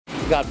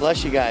God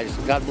bless you guys.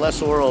 God bless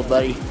the world,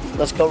 buddy.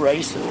 Let's go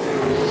racing.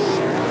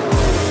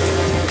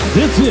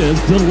 This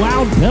is the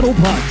Loud Pedal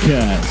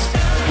Podcast.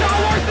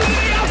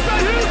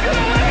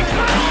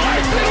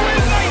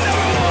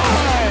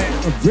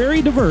 A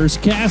very diverse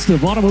cast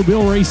of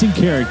automobile racing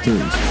characters.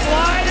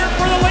 Slider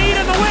for the lead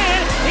and the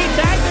win. He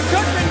tagged the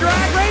Cookman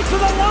drag race to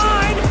the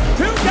line.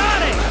 Who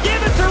got it?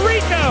 Give it to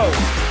Rico.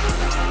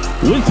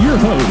 With your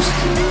host,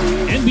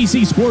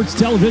 NBC Sports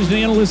television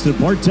analyst and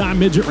part-time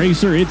midget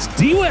racer, it's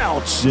D.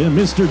 Welch and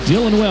Mr.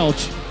 Dylan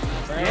Welch.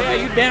 Yeah,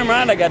 you damn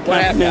right I got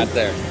time out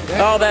there.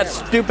 Oh, that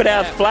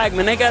stupid-ass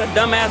flagman. They got a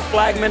dumb-ass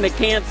flagman that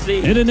can't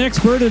see. And an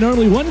expert in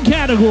only one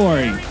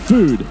category,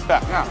 food.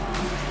 Now,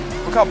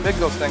 look how big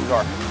those things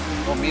are.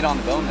 Little meat on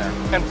the bone there.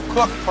 And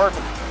cooked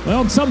perfect.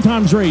 Well,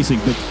 sometimes racing,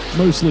 but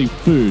mostly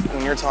food.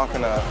 When you're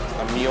talking a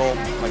meal,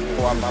 like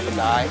before I'm about to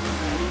die,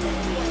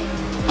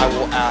 I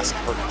will ask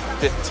for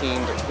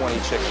 15 to 20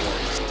 chicken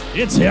wings.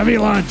 It's Heavy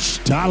Lunch,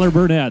 Tyler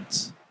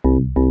Burnett.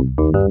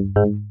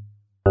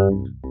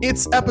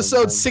 It's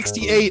episode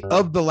 68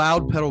 of the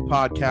Loud Pedal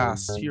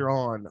Podcast here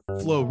on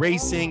Flow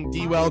Racing.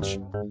 D. Welch,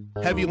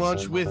 Heavy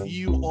Lunch with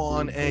you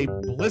on a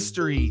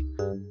blistery,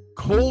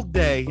 cold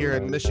day here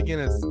in Michigan.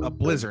 It's a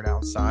blizzard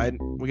outside.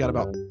 We got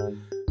about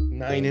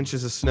 9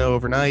 inches of snow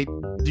overnight.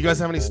 Do you guys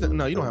have any snow?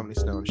 No, you don't have any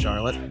snow in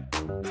Charlotte.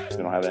 We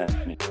don't have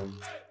any.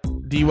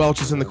 D.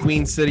 Welch is in the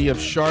Queen City of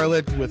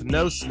Charlotte with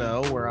no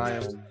snow, where I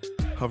am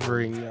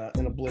hovering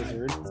in a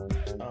blizzard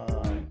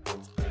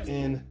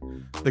in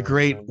the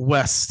great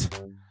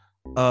west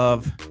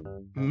of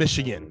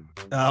Michigan.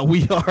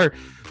 We are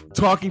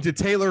talking to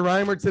Taylor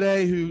Reimer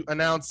today, who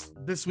announced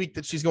this week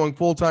that she's going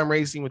full-time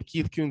racing with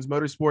Keith Kunz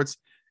Motorsports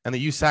and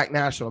the USAC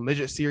National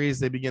Midget Series.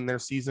 They begin their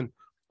season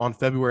on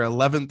February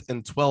 11th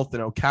and 12th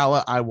in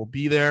Ocala. I will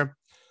be there.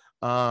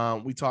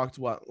 We talked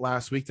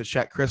last week to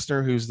Chet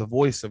Christner, who's the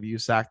voice of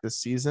USAC this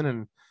season,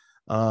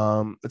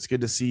 and it's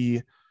good to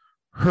see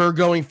her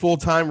going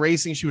full-time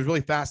racing. She was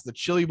really fast at the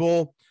Chili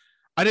Bowl.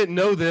 I didn't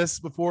know this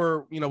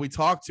before, we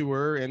talked to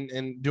her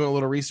and doing a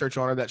little research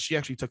on her, that she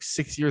actually took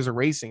 6 years of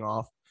racing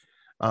off.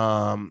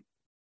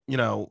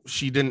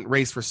 She didn't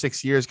race for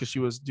 6 years because she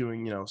was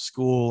doing,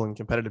 school and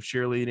competitive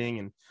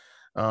cheerleading.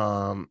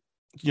 And,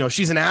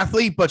 she's an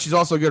athlete, but she's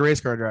also a good race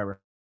car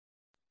driver.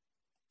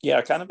 Yeah,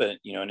 kind of an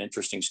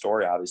interesting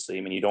story, obviously.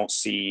 I mean, you don't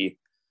see,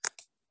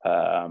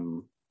 I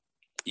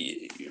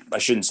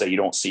shouldn't say you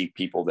don't see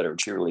people that are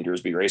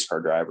cheerleaders be race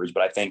car drivers,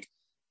 but I think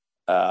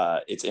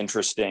it's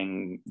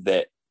interesting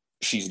that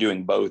she's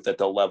doing both at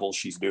the level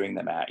she's doing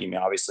them at.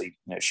 Obviously,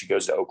 she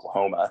goes to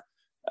Oklahoma,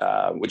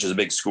 which is a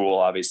big school,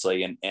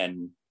 obviously.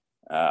 And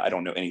I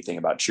don't know anything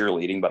about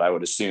cheerleading, but I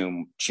would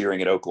assume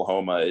cheering at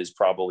Oklahoma is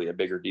probably a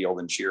bigger deal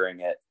than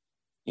cheering at,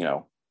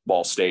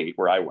 Ball State,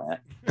 where I went,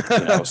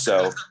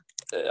 so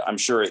I'm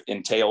sure it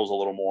entails a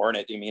little more. And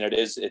it's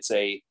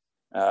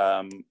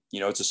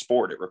a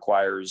sport. It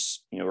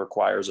requires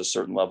a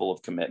certain level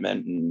of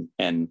commitment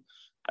and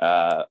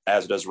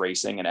as does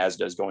racing and as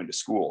does going to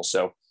school.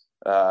 So,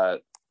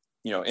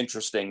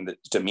 interesting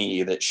to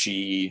me that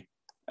she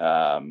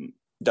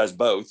does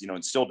both,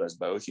 and still does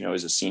both,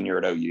 as a senior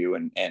at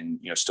OU and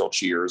still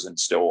cheers and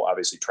still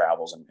obviously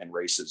travels and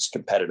races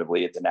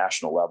competitively at the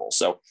national level.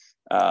 So,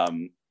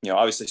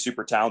 obviously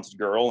super talented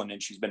girl, and then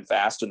she's been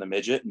fast in the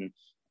midget and,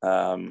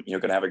 going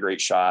to have a great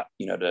shot,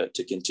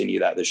 to continue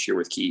that this year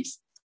with Keith.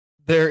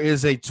 There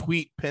is a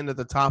tweet pinned at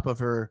the top of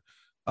her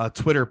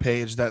Twitter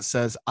page that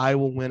says, "I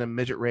will win a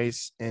midget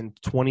race in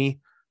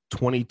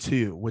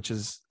 2022, which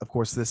is, of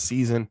course, this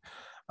season.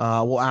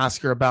 We'll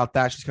ask her about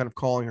that. She's kind of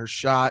calling her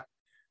shot.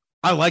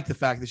 I like the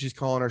fact that she's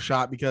calling her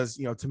shot because,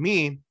 to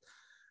me,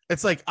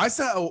 it's like I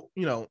set,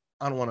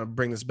 I don't want to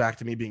bring this back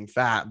to me being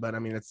fat, but I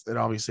mean, it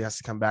obviously has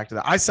to come back to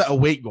that. I set a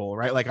weight goal,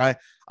 right? Like I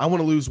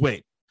want to lose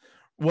weight.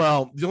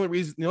 Well, the only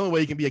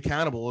way you can be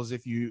accountable is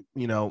if you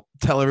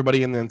tell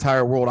everybody in the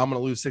entire world, I'm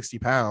going to lose 60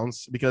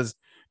 pounds, because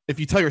if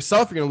you tell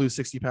yourself you're going to lose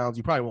 60 pounds,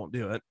 you probably won't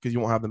do it because you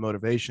won't have the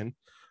motivation.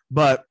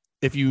 But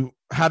if you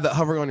have that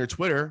hovering on your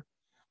Twitter,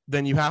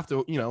 then you have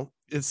to,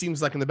 it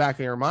seems like in the back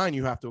of your mind,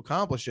 you have to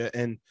accomplish it.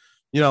 And,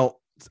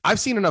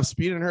 I've seen enough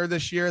speed in her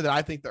this year that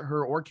I think that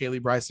her or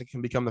Kaylee Bryson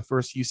can become the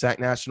first USAC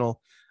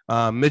national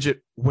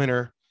midget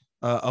winner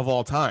of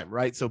all time.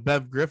 Right. So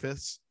Bev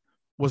Griffiths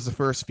was the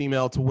first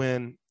female to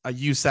win a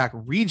USAC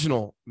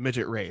regional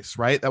midget race,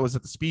 right? That was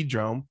at the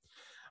Speedrome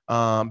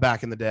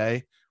back in the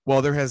day.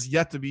 Well, there has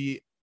yet to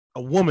be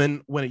a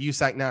woman win a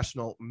USAC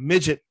national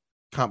midget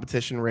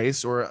competition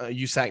race or a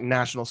USAC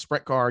national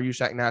sprint car,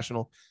 USAC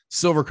national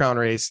Silver Crown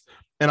race.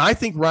 And I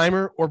think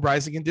Reimer or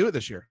Bryson can do it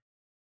this year.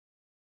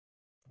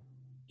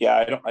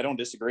 Yeah, I don't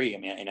disagree. I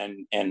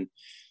mean, and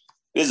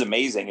it is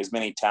amazing as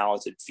many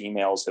talented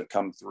females have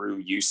come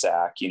through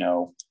USAC,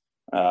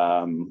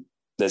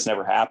 that's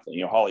never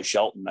happened. Holly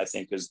Shelton, I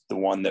think, is the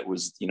one that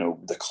was,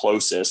 the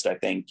closest. I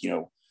think,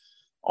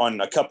 on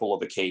a couple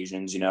of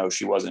occasions,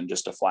 she wasn't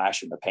just a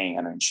flash in the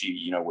pan, and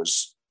she,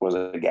 was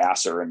a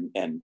gasser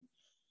and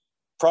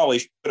probably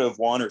should have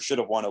won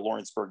a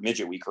Lawrenceburg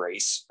Midget Week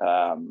race,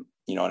 and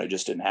it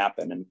just didn't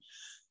happen. And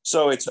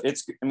So it's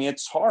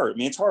hard.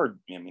 It's hard.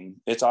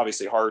 It's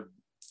obviously hard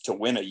to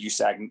win a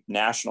USAC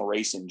national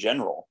race in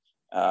general.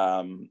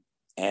 And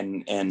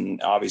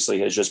obviously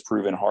has just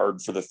proven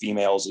hard for the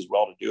females as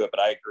well to do it.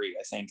 But I agree.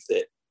 I think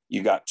that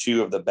you got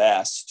two of the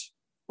best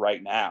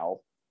right now,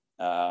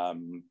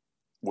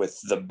 with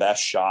the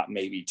best shot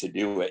maybe to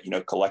do it,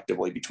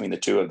 collectively between the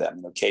two of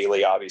them.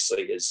 Kaylee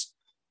obviously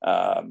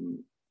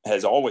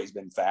has always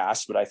been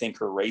fast, but I think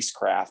her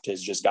racecraft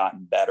has just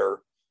gotten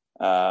better,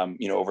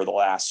 over the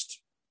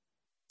last,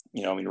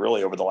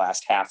 really over the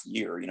last half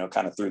year,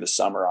 kind of through the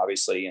summer,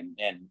 obviously. And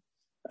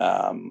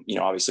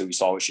obviously we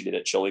saw what she did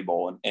at Chili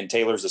Bowl, and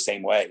Taylor's the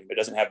same way. It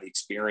doesn't have the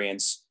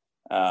experience,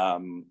 that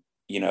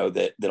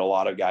a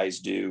lot of guys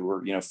do,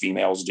 or,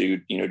 females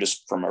do,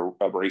 just from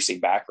a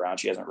racing background.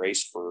 She hasn't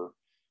raced for,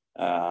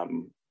 I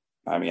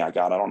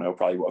don't know,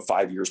 probably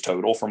 5 years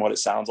total from what it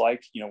sounds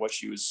like, what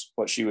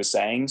she was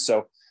saying.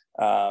 So,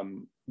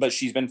 but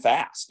she's been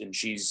fast, and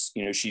she's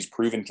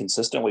proven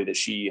consistently that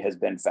she has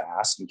been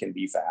fast and can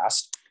be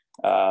fast.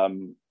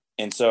 And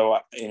so,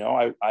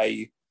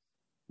 I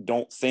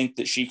don't think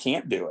that she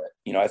can't do it.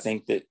 I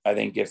think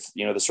if,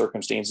 the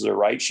circumstances are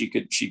right, she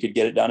could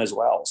get it done as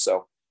well.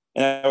 So,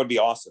 and that would be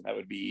awesome. That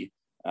would be,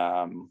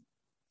 I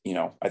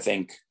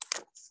think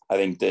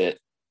that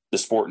the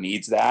sport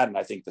needs that. And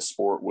I think the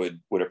sport would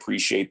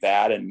appreciate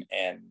that. And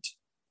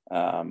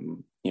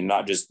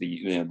not just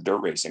the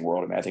dirt racing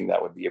world. I think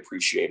that would be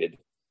appreciated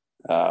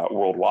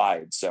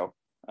worldwide. So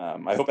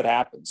I hope it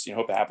happens.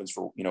 Hope it happens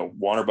for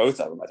one or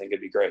both of them. I think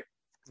it'd be great.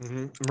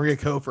 Mm-hmm. Maria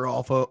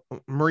Kofer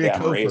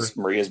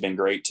Maria's been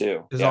great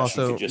too. Is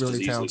also she could just really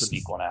as easily talented.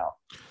 sneak one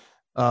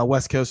out.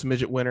 West Coast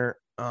midget winner.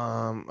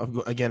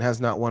 Again, has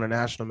not won a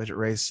national midget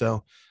race.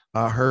 So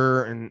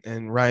her and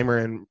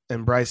Reimer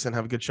and Bryson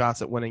have good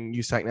shots at winning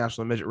USAC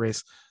national midget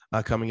race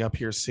coming up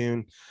here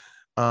soon.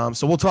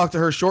 So we'll talk to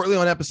her shortly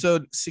on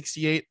episode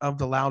 68 of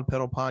the Loud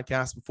Pedal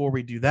podcast. Before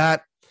we do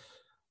that,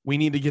 we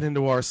need to get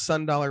into our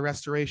 $1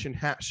 Restoration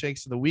hat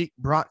shakes of the week,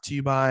 brought to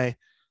you by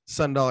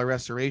 $1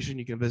 Restoration.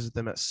 You can visit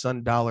them at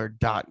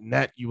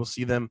sundollar.net. You will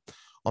see them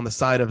on the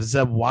side of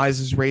Zeb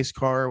Wise's race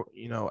car,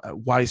 at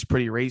Wise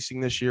Pretty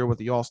Racing this year with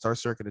the All-Star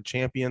Circuit of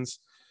Champions.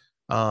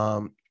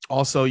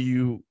 Also,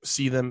 you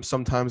see them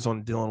sometimes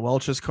on Dylan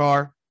Welch's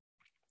car.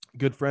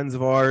 Good friends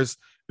of ours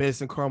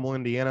based in Carmel,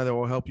 Indiana, that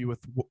will help you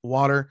with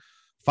water,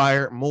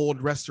 fire,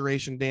 mold,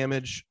 restoration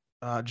damage.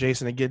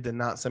 Jason again did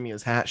not send me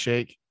his hat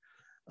shake.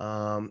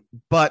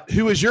 But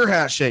who is your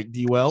hat shake,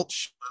 D.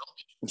 Welch?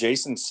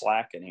 Jason's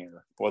slacking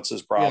here. What's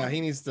his problem? Yeah,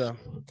 he needs to.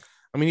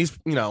 He's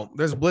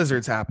there's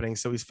blizzards happening,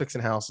 so he's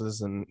fixing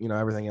houses and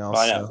everything else.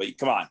 I know, but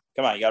come on,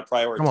 you got to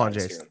prioritize. Come on,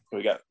 Jason. Here.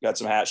 We got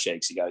some hat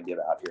shakes you got to give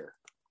out here.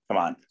 Come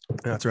on.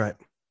 That's right.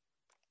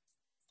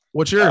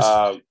 What's yours?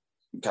 God,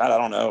 I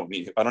don't know.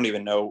 I don't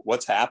even know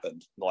what's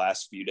happened the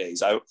last few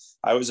days.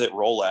 I was at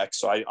Rolex,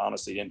 so I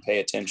honestly didn't pay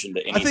attention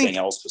to anything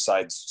else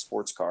besides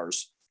sports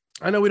cars.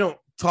 I know we don't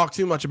talk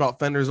too much about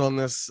fenders on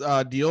this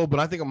deal, but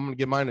I think I'm going to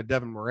give mine to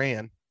Devin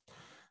Moran,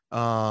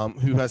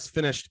 who has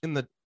finished in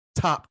the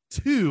top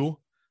 2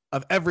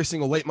 of every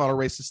single late model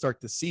race to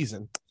start this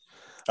season.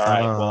 All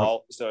right.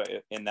 Well, so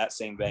in that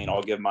same vein,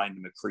 I'll give mine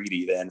to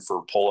McCready then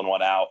for pulling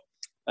one out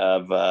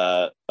of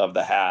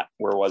the hat.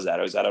 Where was that?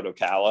 Was that at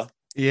Ocala?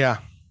 Yeah.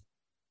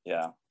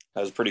 Yeah.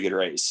 That was a pretty good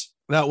race.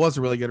 That was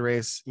a really good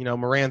race.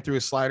 Moran threw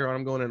a slider on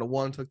him going into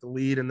 1, took the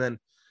lead. And then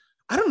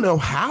I don't know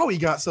how he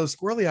got so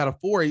squirrely out of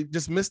 4. He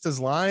just missed his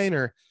line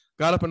or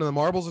got up into the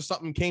marbles or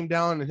something, came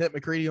down and hit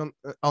McCready on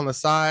the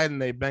side,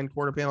 and they bent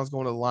quarter panels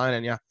going to the line.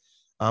 And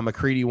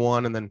McCready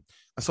won. And then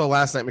I saw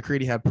last night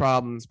McCready had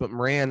problems, but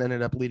Moran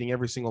ended up leading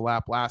every single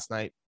lap last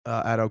night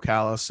at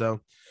Ocala.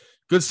 So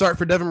good start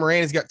for Devin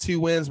Moran. He's got 2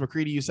 wins.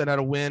 McCready, you said, had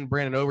a win.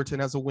 Brandon Overton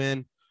has a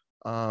win.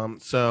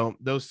 So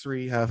those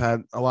 3 have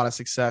had a lot of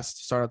success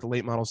to start out the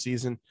late model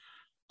season.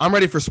 I'm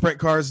ready for sprint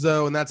cars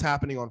though, and that's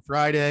happening on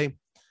Friday,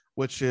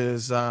 which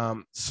is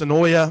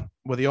Sonoya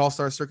with the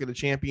All-Star Circuit of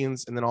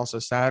Champions, and then also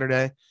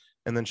Saturday.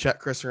 And then Chet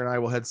Christer and I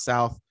will head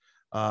south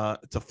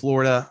to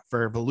Florida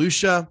for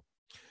Volusia,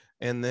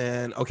 and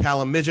then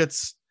Ocala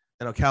Midgets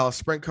and Ocala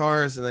Sprint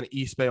Cars, and then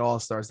East Bay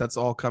All-Stars. That's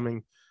all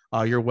coming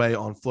your way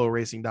on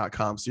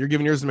flowracing.com. So you're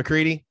giving yours to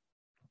McCready?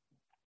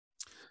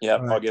 Yeah,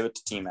 right. I'll give it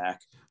to T-Mac.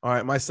 All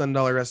right, my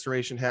 $1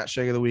 Restoration hat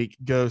shake of the week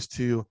goes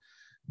to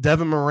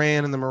Devin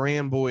Moran and the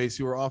Moran boys,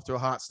 who are off to a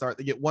hot start.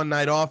 They get one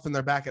night off, and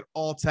they're back at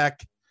All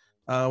Tech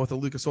with the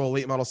Lucas Oil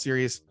Late Model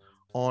Series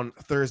on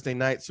Thursday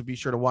night. So be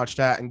sure to watch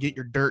that and get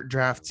your dirt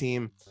draft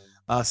team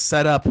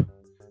set up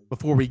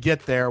before we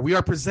get there. We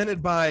are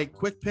presented by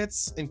Quick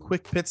Pits and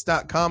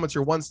QuickPits.com. It's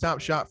your one-stop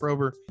shop for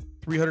over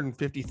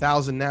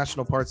 350,000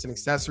 national parts and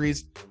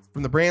accessories.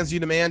 From the brands you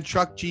demand,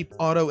 truck, Jeep,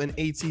 auto, and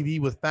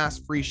ATV, with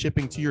fast, free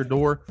shipping to your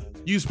door.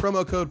 Use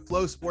promo code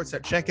FLOWSPORTS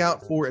at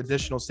checkout for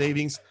additional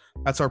savings.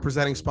 That's our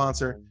presenting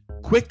sponsor,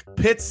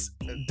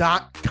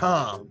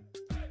 QuickPits.com.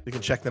 You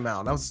can check them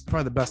out. That was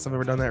probably the best I've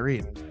ever done that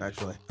read,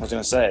 actually. I was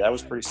going to say, that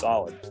was pretty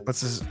solid.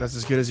 That's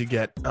as good as you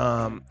get.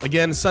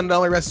 Again,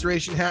 $1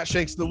 Restoration hat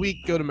shakes of the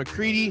week go to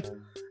McCready,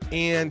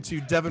 and to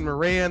Devin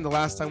Moran, the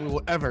last time we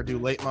will ever do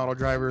late model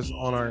drivers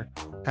on our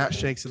hat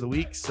shakes of the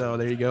week. So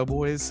there you go,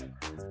 boys.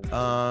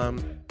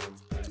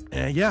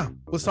 And yeah,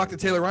 let's talk to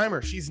Taylor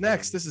Reimer. She's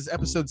next. This is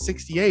episode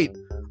 68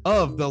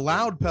 of the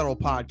Loud Pedal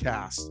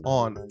podcast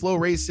on Flow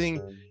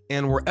Racing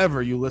and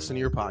wherever you listen to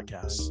your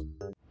podcasts.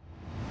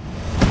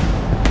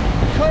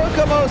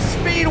 Kokomo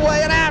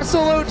Speedway, an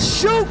absolute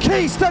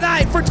showcase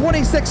tonight for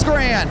 26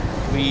 grand.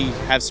 We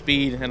have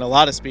speed and a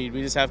lot of speed.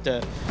 We just have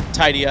to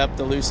tidy up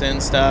the loose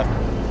end stuff.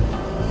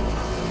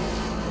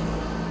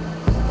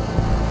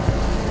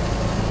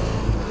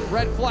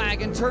 Red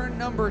flag in turn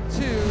number 2,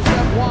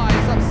 Zeb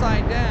Wise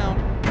upside down.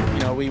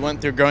 You know, we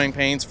went through growing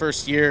pains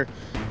first year.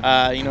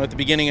 At the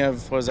beginning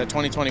of,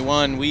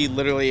 2021, we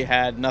literally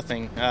had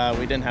nothing.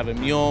 We didn't have a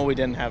mule, we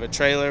didn't have a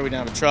trailer, we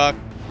didn't have a truck.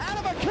 Out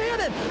of a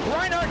cannon,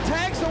 Reinhardt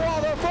tags the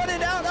wall, they're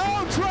fronted out,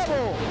 oh,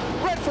 trouble,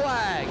 red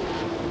flag.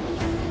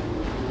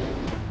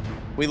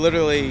 We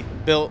literally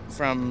built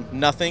from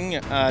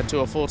nothing to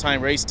a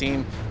full-time race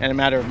team in a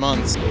matter of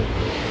months.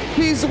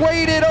 He's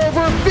waited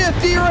over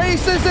 50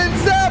 races and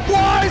Zeb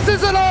Wise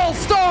is an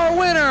all-star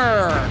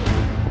winner.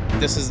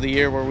 This is the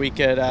year where we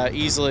could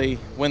easily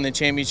win the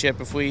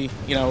championship if we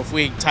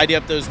tidy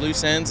up those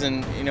loose ends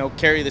and,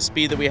 carry the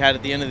speed that we had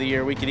at the end of the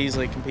year. We could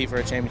easily compete for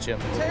a championship.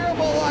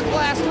 Terrible luck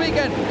last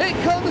weekend. It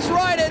comes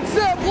right in.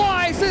 Zeb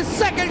Wise, his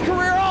second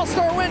career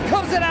All-Star win,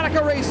 comes at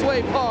Attica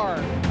Raceway Park.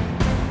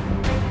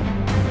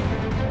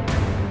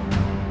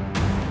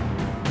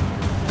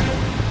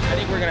 I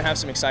think we're going to have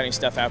some exciting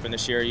stuff happen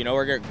this year.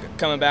 We're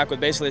coming back with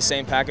basically the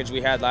same package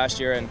we had last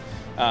year, and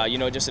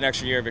just an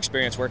extra year of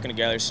experience working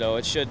together. So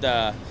it should.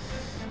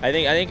 I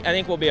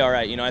think we'll be all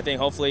right. I think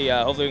hopefully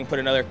we can put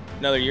another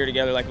year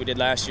together like we did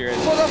last year.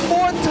 For the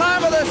 4th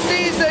time of the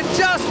season,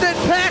 Justin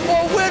Peck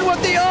will win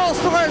with the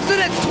All-Stars,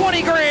 and it's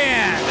 20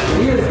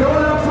 grand. He is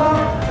going up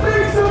top.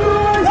 Make some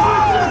noise,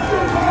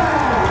 Justin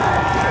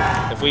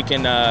Peck. If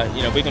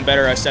we can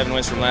better our 7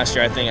 wins from last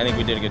year, I think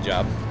we did a good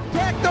job.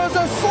 Peck does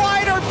a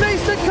slider,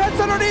 Basin cuts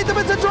underneath him.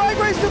 It's a drag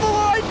race to the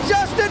line.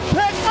 Justin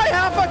Peck by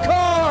half a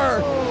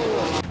car.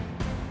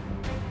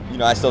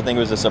 I still think it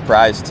was a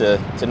surprise to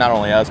not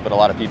only us, but a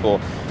lot of people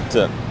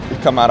to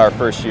come out our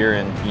first year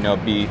and,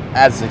 be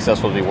as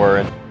successful as we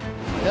were.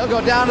 They'll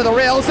go down to the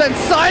rails and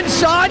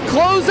Sunshine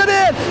close it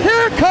in.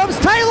 Here comes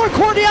Tyler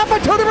Courtney up on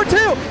turn number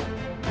 2.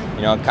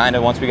 Kind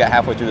of once we got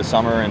halfway through the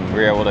summer and we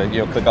were able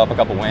to, click off a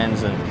couple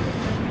wins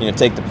and,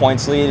 take the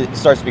points lead, it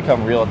starts to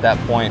become real at that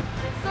point.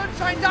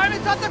 Sunshine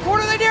Diamonds up the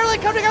corner. They nearly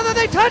come together.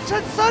 They touch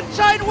and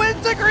Sunshine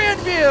wins the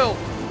Grandview.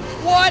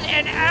 What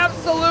an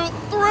absolute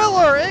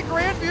thriller at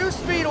Grandview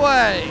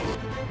Speedway.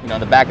 In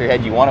the back of your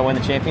head, you want to win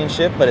the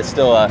championship, but it's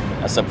still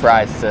a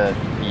surprise to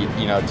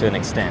an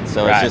extent.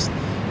 So Right. It's just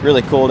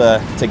really cool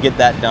to get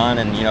that done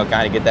and,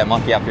 kind of get that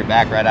monkey off your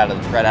back right out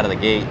of the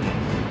gate.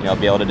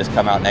 And, be able to just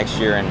come out next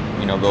year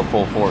and, go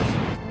full force.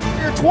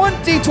 Your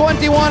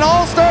 2021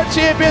 All-Star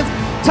champions,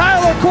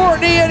 Tyler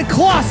Courtney and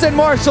Clausen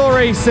Marshall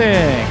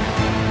Racing.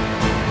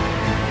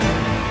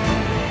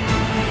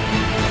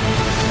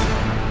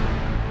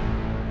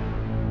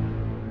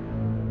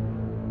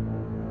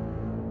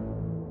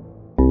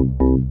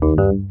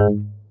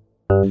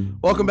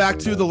 Welcome back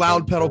to the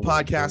Loud Pedal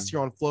podcast here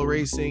on Flow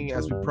Racing.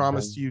 As we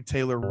promised you,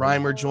 Taylor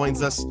Reimer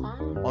joins us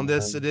on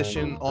this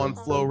edition on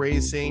Flow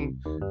Racing.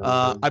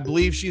 I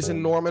believe she's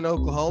in Norman,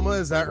 Oklahoma.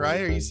 Is that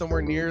right? Are you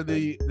somewhere near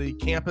the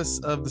campus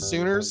of the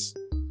Sooners?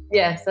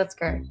 Yes, that's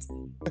correct.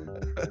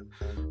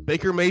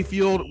 Baker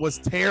Mayfield was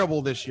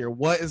terrible this year.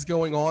 What is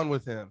going on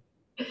with him?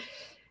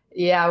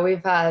 Yeah,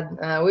 we've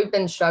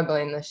been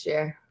struggling this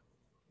year,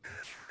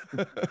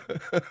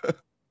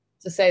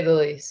 to say the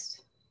least.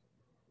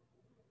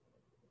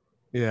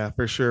 Yeah,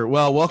 for sure.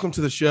 Well, welcome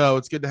to the show.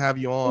 It's good to have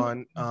you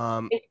on.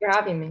 Thanks for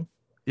having me.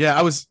 Yeah,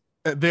 I was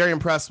very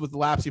impressed with the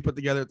laps you put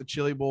together at the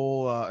Chili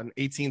Bowl, an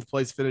 18th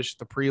place finish at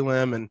the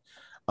prelim.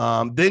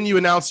 And then you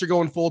announced you're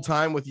going full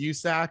time with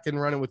USAC and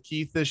running with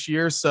Keith this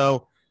year.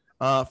 So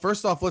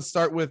first off, let's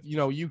start with,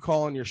 you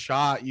calling your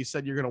shot. You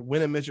said you're going to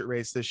win a midget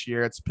race this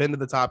year. It's pinned to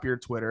the top of your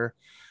Twitter.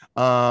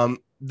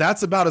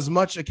 That's about as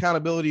much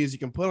accountability as you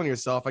can put on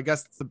yourself. I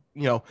guess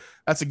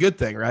that's a good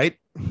thing, right?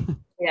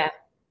 Yeah.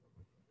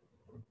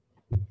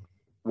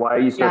 Why are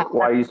you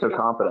so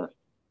confident?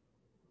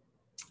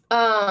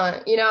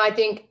 I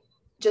think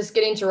just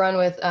getting to run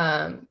with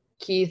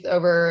Keith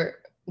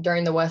over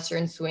during the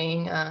Western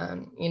swing,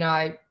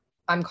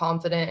 I'm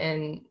confident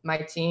in my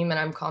team and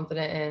I'm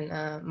confident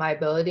in my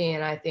ability.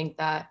 And I think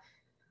that,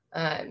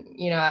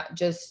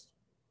 just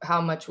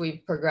how much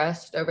we've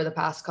progressed over the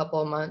past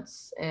couple of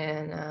months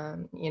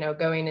and,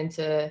 going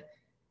into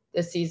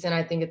this season,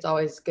 I think it's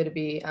always good to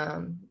be,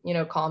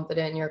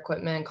 confident in your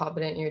equipment and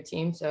confident in your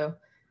team. So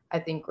I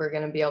think we're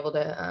going to be able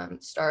to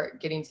start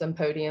getting some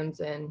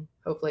podiums and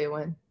hopefully a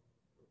win.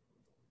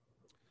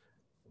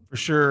 For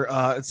sure.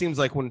 It seems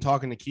like when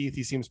talking to Keith,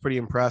 he seems pretty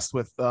impressed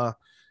with the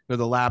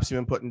laps you've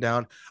been putting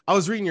down. I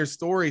was reading your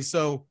story.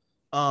 So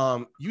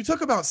you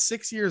took about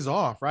 6 years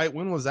off, right?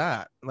 When was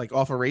that? Like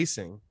off of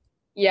racing?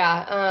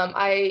 Yeah.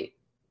 I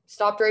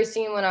stopped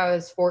racing when I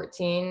was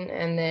 14,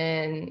 and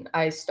then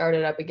I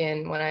started up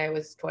again when I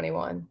was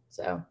 21.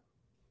 So,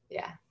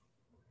 yeah,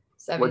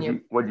 7 years.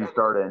 What'd you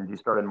start in? Did you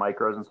start in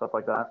micros and stuff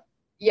like that?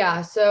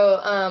 Yeah.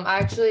 So,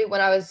 actually,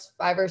 when I was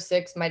 5 or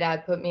 6, my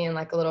dad put me in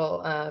like a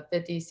little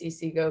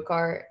 50cc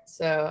go-kart.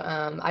 So,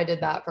 I did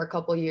that for a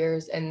couple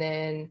years, and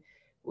then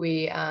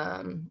we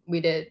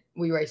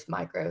raced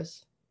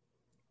micros.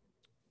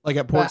 Like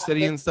at Port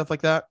City and stuff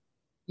like that?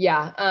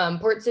 Yeah.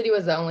 Port City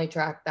was the only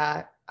track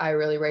that I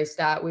really raced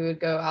at. We would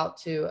go out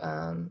to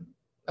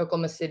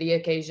Oklahoma City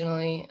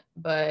occasionally,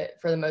 but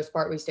for the most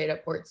part, we stayed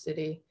at Port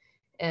City.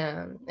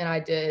 And I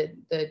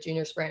did the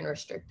junior sprint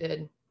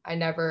restricted.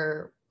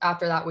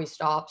 After that, we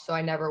stopped. So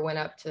I never went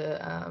up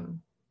to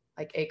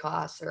like A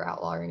class or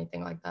outlaw or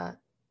anything like that.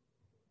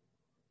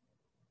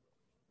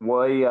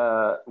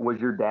 Was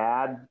your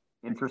dad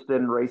interested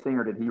in racing,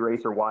 or did he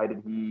race, or why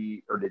did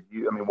you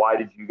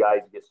guys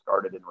get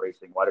started in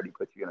racing? Why did he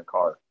put you in a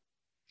car?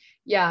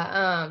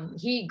 Yeah.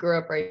 He grew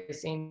up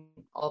racing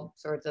all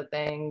sorts of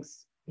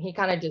things. He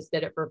kind of just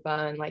did it for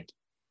fun. Like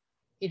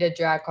he did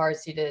drag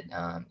cars, he did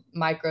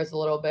micros a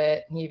little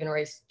bit. He even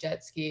raced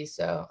jet skis.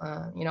 So,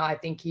 I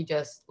think he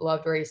just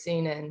loved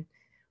racing. And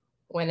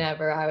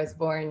whenever I was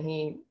born,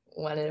 he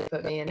wanted to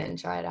put me in it and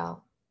try it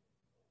out.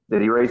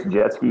 Did he race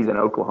jet skis in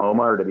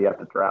Oklahoma, or did he have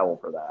to travel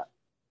for that?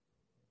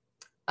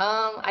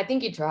 I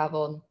think he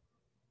traveled.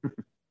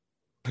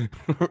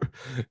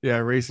 Yeah,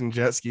 racing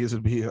jet skis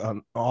would be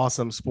an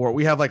awesome sport.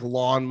 We have like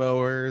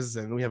lawnmowers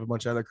and we have a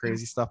bunch of other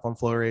crazy stuff on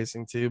flow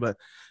racing too, but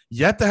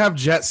yet to have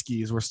jet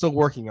skis. We're still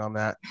working on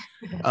that.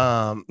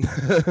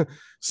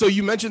 So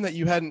you mentioned that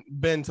you hadn't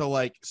been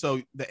to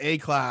the A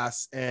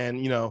class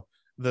and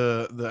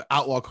the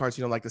outlaw carts,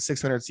 like the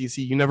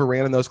 600cc. You never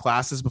ran in those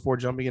classes before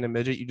jumping into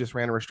midget. You just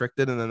ran a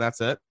restricted and then that's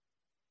it.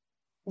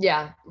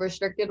 Yeah,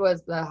 restricted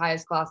was the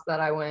highest class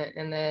that I went,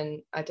 and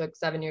then I took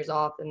 7 years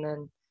off and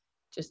then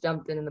just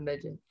jumped into the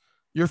midget.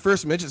 Your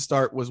first midget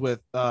start was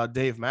with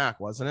Dave Mack,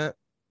 wasn't it?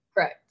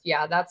 Correct.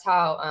 Yeah, that's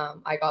how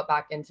I got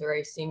back into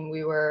racing. Me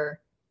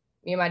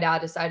and my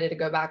dad decided to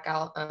go back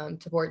out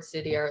to Port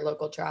City, our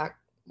local track,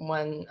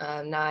 one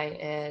night,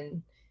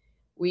 and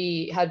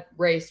we had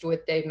raced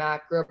with Dave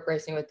Mack, grew up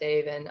racing with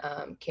Dave and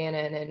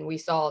Cannon, and we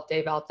saw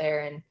Dave out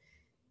there, and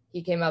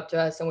he came up to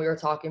us and we were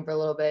talking for a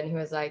little bit, and he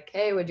was like,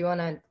 "Hey, would you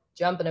want to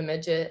jump in a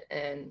midget?"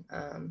 And,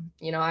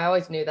 I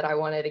always knew that I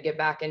wanted to get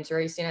back into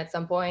racing at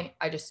some point.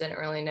 I just didn't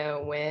really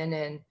know when.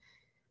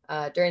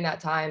 And during that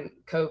time,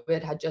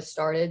 COVID had just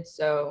started.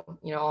 So,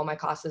 all my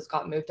classes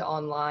got moved to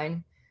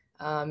online.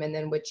 And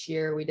then which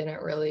year we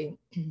didn't really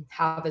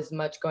have as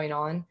much going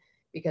on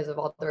because of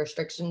all the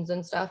restrictions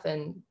and stuff.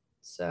 And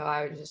so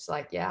I was just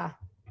like, yeah.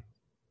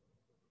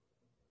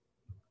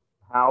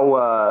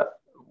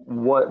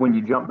 When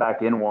you jump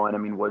back in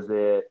one, was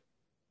it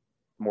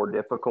more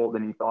difficult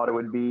than you thought it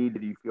would be?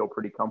 Did you feel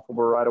pretty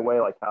comfortable right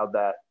away? Like how did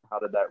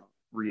that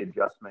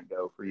readjustment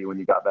go for you when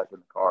you got back in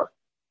the car?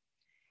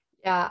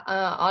 Yeah,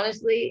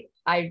 honestly,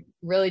 I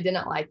really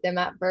didn't like them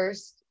at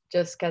first,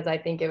 just because I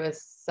think it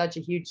was such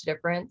a huge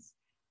difference.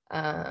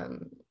 But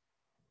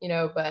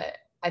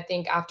I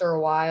think after a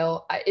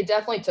while, it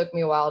definitely took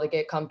me a while to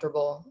get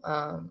comfortable.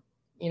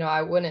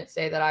 I wouldn't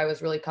say that I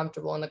was really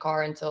comfortable in the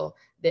car until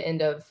the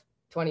end of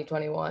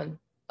 2021.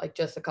 Like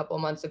just a couple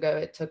of months ago,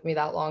 it took me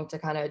that long to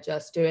kind of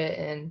adjust to it.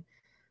 And,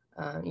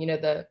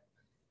 the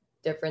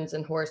difference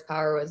in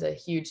horsepower was a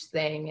huge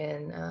thing.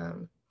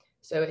 And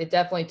so it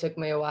definitely took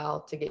me a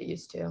while to get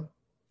used to.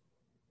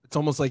 It's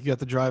almost like you have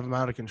to drive them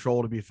out of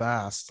control to be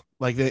fast.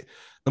 Like the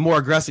more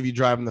aggressive you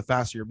drive them, the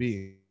faster you'll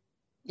be.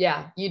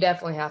 Yeah, you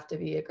definitely have to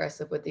be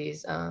aggressive with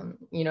these.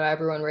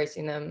 Everyone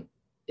racing them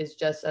is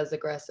just as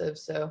aggressive.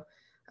 So,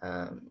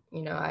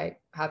 I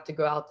have to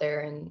go out there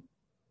and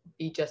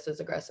be just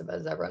as aggressive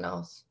as everyone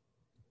else.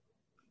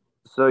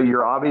 So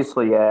you're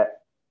obviously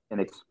at an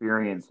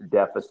experience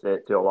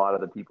deficit to a lot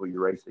of the people you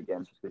race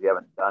against just because you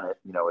haven't done it,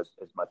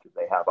 as much as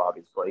they have,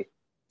 obviously.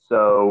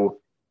 So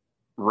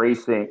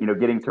racing,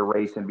 getting to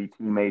race and be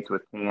teammates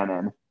with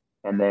Cannon,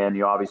 and then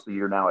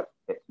you're now at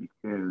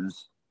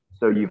Coons.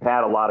 So you've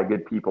had a lot of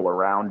good people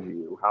around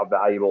you. How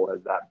valuable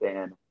has that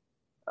been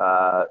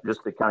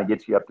just to kind of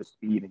get you up to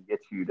speed and get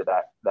you to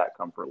that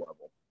comfort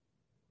level?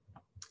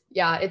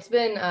 Yeah, it's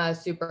been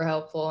super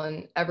helpful,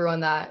 and everyone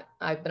that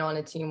I've been on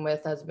a team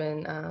with has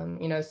been,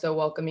 so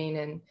welcoming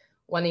and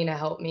wanting to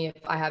help me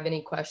if I have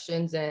any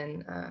questions.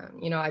 And,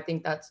 I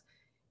think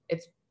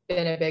it's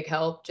been a big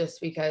help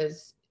just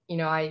because,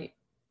 I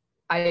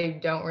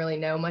don't really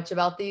know much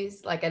about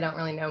these. Like I don't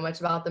really know much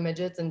about the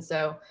midgets. And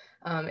so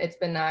it's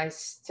been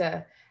nice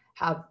to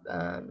have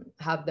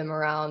them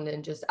around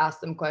and just ask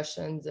them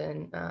questions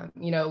and,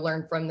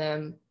 learn from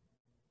them.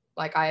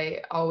 Like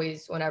I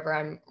always, whenever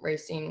I'm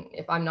racing,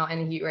 if I'm not in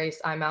a heat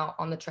race, I'm out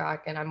on the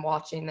track and I'm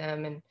watching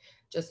them and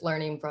just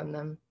learning from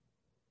them.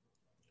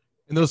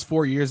 In those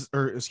 4 years,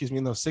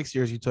 in those 6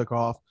 years you took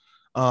off,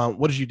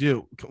 what did you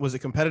do? Was it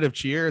competitive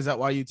cheer? Is that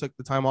why you took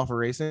the time off of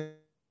racing?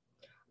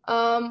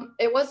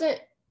 It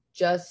wasn't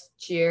just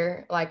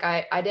cheer. Like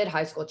I did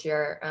high school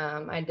cheer.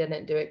 I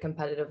didn't do it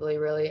competitively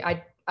really.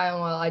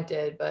 I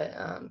did, but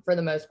for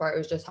the most part, it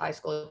was just high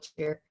school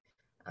cheer.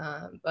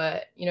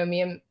 But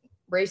me and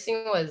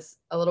racing was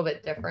a little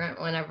bit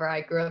different whenever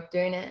I grew up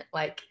doing it.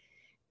 Like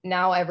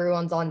now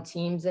everyone's on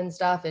teams and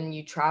stuff, and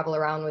you travel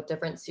around with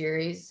different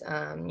series.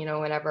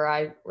 Whenever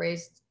I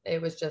raced, it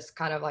was just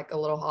kind of like a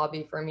little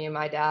hobby for me and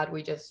my dad.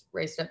 We just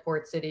raced at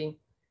Port City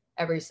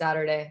every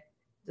Saturday,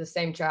 the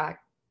same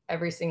track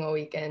every single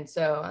weekend.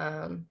 So,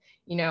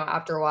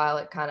 after a while,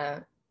 it kind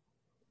of,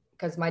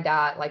 because my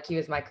dad, like he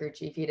was my crew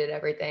chief, he did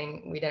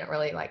everything. We didn't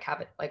really like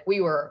have it, like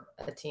we were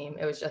a team.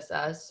 It was just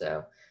us.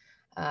 So,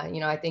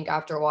 I think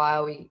after a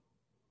while we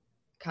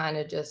kind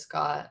of just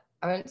got,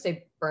 I wouldn't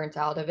say burnt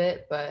out of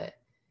it, but,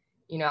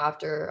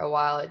 after a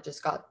while it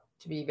just got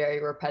to be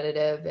very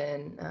repetitive.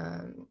 And,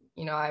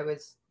 I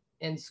was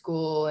in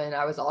school and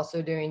I was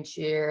also doing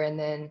cheer. And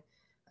then,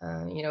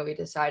 we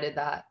decided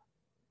that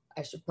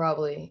I should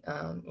probably,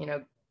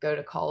 go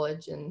to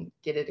college and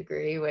get a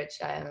degree, which,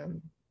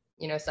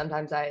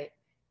 sometimes I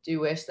do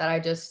wish that I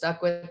just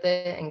stuck with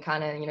it and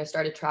kind of,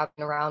 started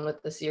traveling around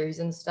with the series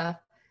and stuff.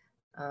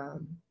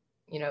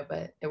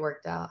 But it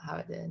worked out how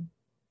it did.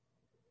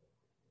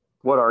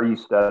 What are you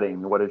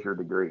studying? What is your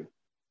degree?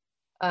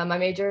 My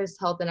major is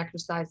health and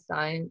exercise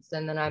science,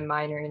 and then I'm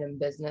minoring in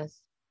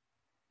business.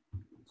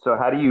 So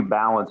how do you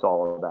balance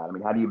all of that? I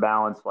mean, how do you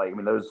balance,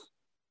 those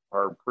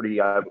are pretty,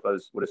 I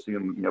would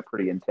assume,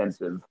 pretty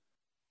intensive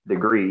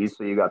degrees.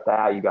 So you got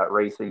that, you got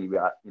racing, you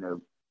got,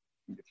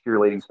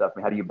 cheerleading stuff. I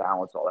mean, how do you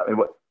balance all that? I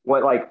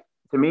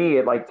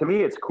mean, to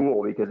me, it's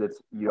cool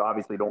because you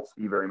obviously don't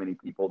see very many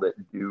people that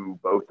do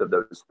both of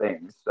those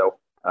things. So,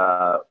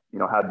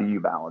 how do you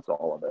balance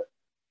all of it?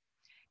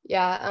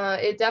 Yeah,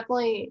 it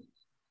definitely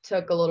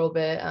took a little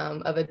bit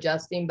of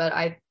adjusting, but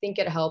I think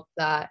it helped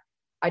that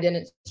I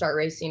didn't start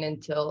racing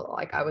until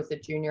like I was a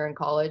junior in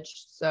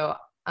college. So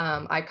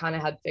I kind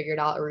of had figured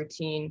out a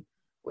routine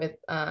with,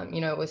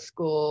 with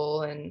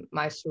school and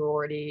my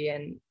sorority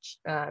and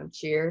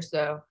cheer.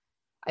 So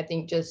I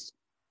think just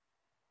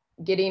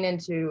getting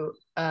into,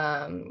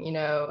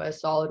 a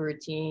solid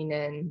routine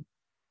and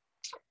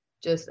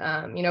just,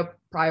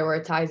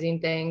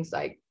 prioritizing things,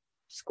 like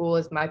school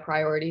is my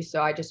priority.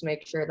 So I just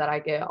make sure that I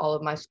get all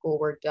of my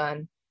schoolwork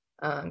done,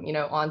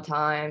 on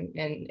time,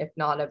 and if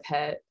not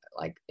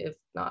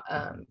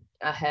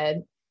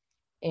ahead.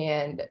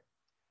 And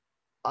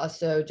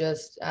also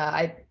just,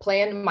 I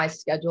planned my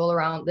schedule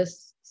around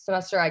this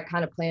semester. I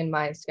kind of planned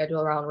my schedule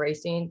around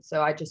racing.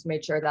 So I just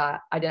made sure that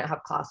I didn't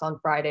have class on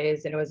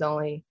Fridays and it was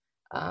only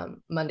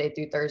Monday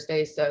through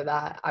Thursday, so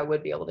that I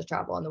would be able to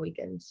travel on the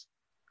weekends.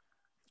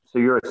 So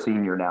you're a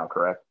senior now,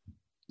 correct?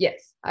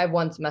 Yes, I have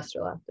one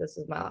semester left. This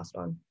is my last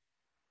one.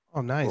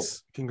 Oh, nice.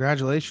 Cool.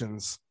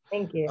 Congratulations.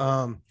 Thank you.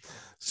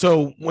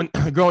 So when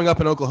growing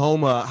up in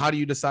Oklahoma, how do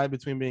you decide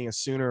between being a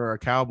Sooner or a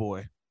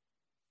Cowboy?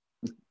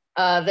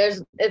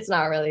 It's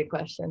not really a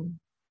question.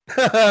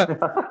 Is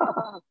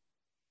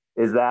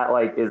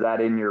that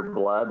in your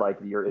blood? Like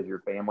is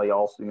your family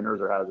all Sooners,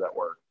 or how does that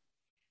work?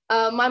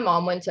 My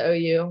mom went to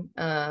OU,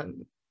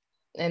 and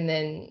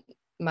then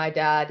my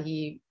dad,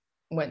 he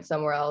went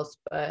somewhere else,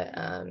 but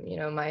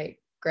my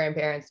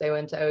grandparents, they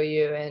went to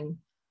OU. And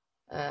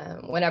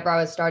whenever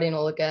I was starting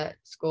to look at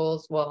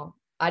schools, well,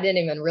 I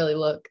didn't even really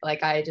look,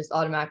 like I just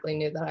automatically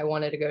knew that I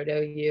wanted to go to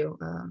OU.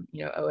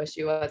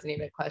 OSU wasn't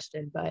even a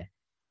question, but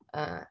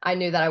I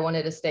knew that I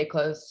wanted to stay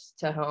close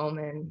to home,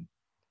 and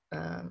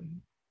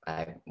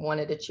I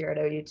wanted to cheer at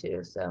OU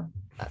too. So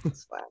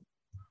that's why.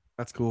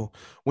 That's cool.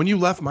 When you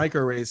left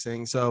micro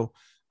racing, so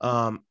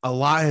a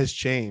lot has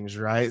changed,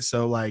 right?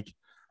 So like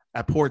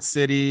at Port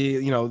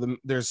City,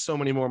 there's so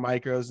many more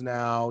micros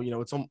now.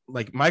 It's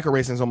like micro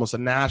racing is almost a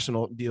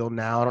national deal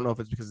now. I don't know if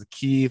it's because of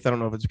Keith. I don't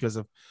know if it's because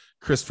of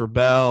Christopher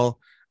Bell.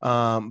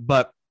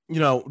 But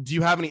do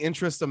you have any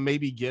interest of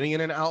maybe getting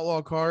in an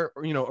outlaw car,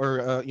 or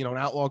an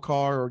outlaw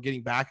car, or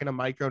getting back in a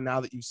micro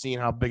now that you've seen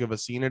how big of a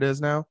scene it is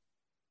now?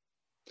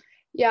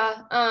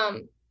 Yeah,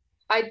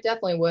 I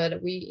definitely would.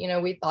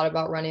 We thought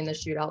about running the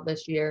shootout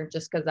this year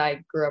just because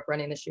I grew up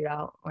running the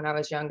shootout when I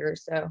was younger.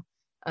 So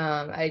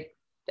I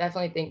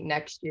definitely think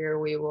next year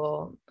we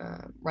will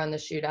run the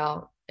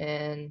shootout.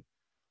 And,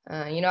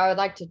 I would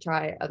like to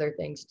try other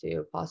things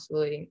too,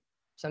 possibly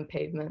some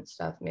pavement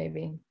stuff,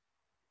 maybe.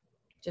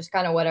 Just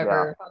kind of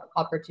whatever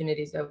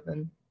opportunities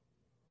open.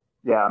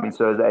 Yeah, I mean,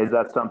 so is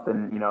that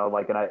something, and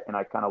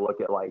I kind of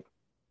look at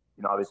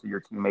obviously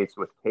your teammates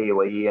with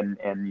Kaylee and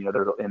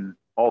there's and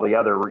all the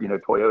other,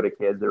 Toyota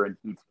kids that are in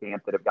Keith's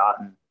camp that have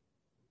gotten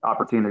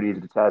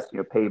opportunities to test,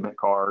 pavement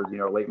cars,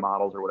 late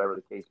models or whatever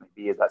the case may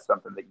be. Is that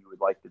something that you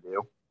would like to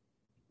do?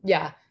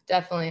 Yeah,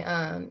 definitely.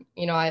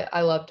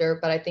 I love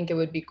dirt, but I think it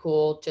would be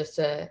cool just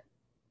to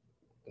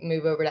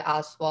move over to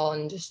asphalt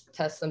and just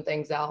test some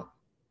things out.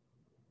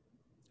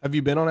 Have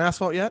you been on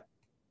asphalt yet?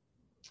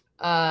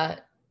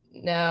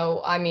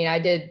 No, I mean, I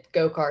did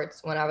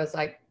go-karts when I was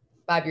like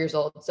 5 years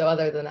old. So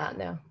other than that,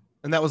 no.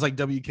 And that was like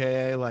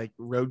WKA, like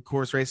road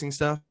course racing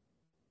stuff?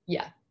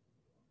 Yeah.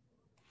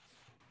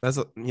 That's,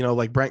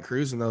 like Brent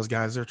Cruz and those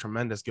guys, they're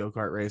tremendous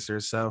go-kart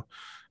racers. So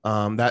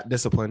that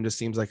discipline just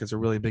seems like it's a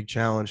really big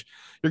challenge.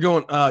 You're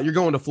going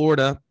to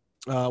Florida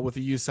with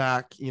the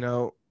USAC,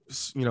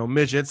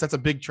 midgets. That's a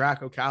big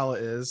track.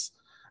 Ocala is.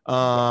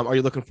 Are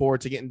you looking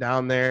forward to getting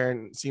down there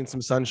and seeing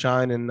some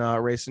sunshine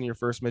and racing your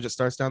first midget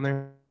starts down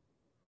there?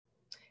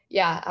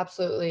 Yeah,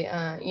 absolutely.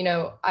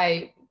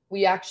 I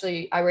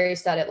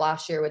raced at it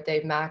last year with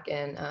Dave Mack,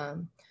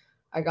 and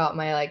I got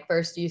my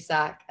first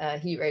USAC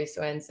heat race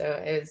win.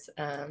 So it was,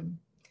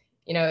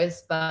 it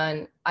was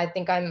fun. I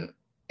think I'm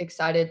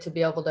excited to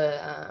be able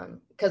to,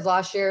 because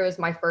last year was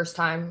my first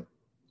time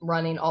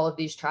running all of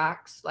these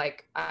tracks.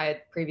 Like, I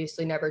had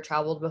previously never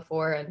traveled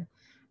before, and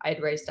I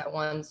had raced at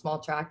one small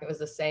track. It was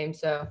the same.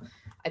 So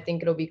I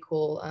think it'll be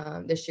cool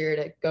this year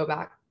to go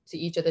back to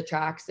each of the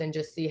tracks and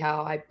just see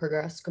how I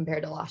progressed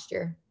compared to last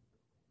year.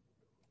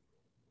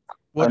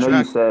 I know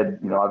you said,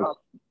 obviously,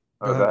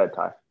 go ahead,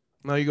 Ty.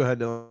 No, you go ahead,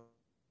 Dylan.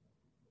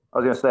 I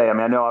was going to say,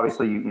 I know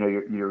obviously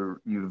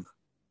you've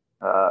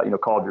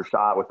called your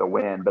shot with a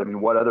win, but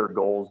what other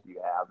goals do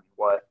you have?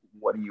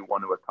 What do you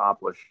want to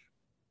accomplish,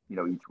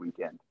 each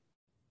weekend?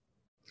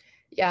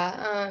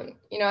 Yeah.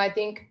 I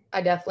think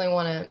I definitely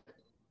want to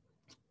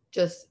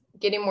just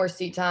getting more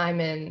seat time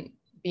and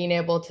being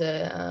able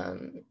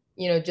to,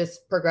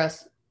 just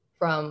progress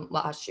from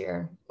last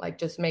year,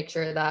 just make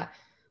sure that,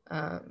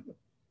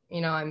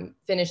 I'm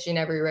finishing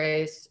every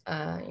race.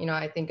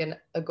 I think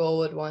a goal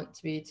would want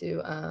to be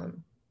to,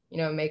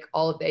 make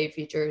all of the 8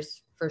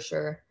 features for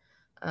sure.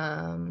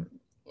 And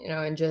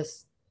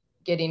just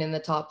getting in the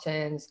top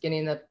 10s,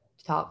 getting the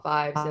top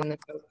 5s, and then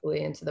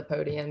hopefully into the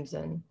podiums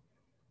and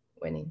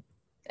winning.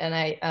 And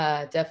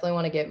I definitely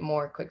want to get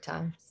more quick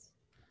times.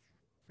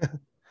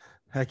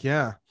 Heck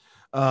yeah.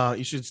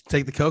 You should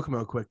take the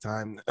Kokomo quick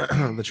time.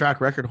 The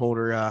track record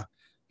holder,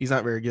 he's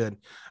not very good.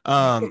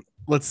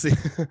 Let's see.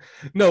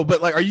 No,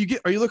 but are you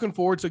looking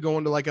forward to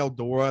going to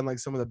Eldora and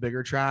some of the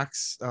bigger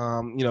tracks?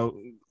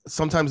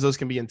 Sometimes those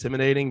can be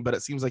intimidating, but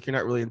it seems like you're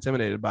not really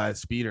intimidated by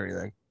speed or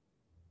anything.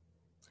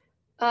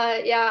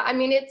 Yeah,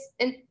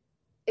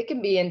 it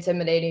can be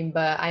intimidating,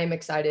 but I am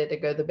excited to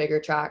go to the bigger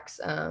tracks.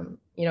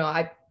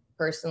 I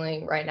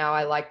personally, right now,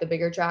 I like the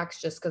bigger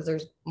tracks just because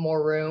there's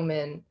more room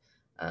and,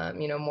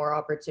 more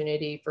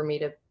opportunity for me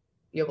to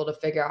be able to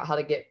figure out how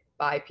to get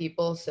by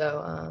people.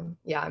 So,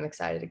 yeah, I'm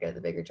excited to go to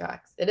the bigger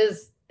tracks.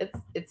 It's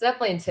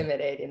definitely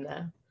intimidating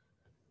though.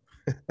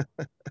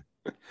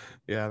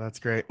 Yeah, that's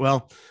great.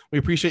 Well, we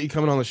appreciate you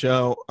coming on the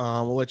show.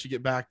 We'll let you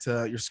get back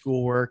to your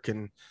schoolwork,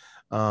 and,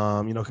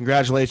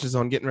 congratulations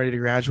on getting ready to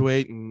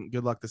graduate, and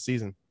good luck this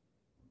season.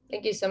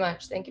 Thank you so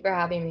much. Thank you for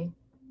having me.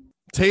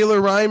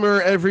 Taylor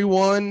Reimer,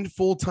 everyone,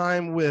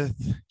 full-time with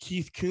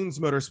Keith Coons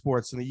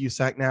Motorsports in the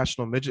USAC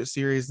National Midget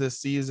Series this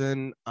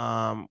season.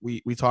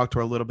 We talked to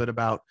her a little bit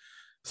about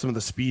some of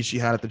the speed she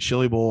had at the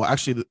Chili Bowl.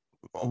 Actually,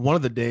 one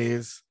of the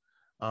days,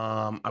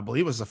 I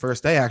believe it was the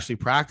first day, actually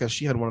practice,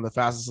 she had one of the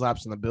fastest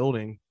laps in the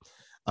building.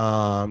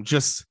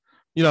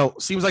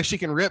 Seems like she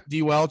can rip,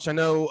 D. Welch. I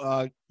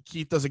know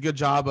Keith does a good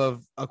job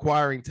of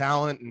acquiring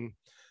talent, and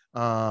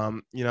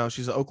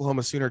she's an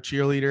Oklahoma Sooner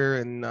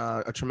cheerleader and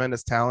a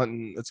tremendous talent,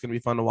 and it's going to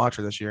be fun to watch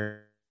her this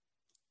year.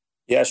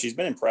 Yeah, she's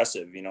been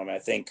impressive. I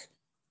think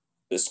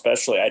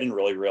especially I didn't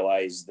really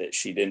realize that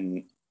she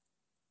didn't,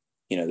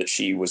 that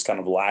she was kind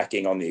of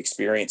lacking on the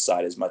experience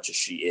side as much as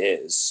she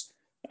is.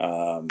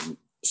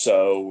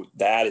 So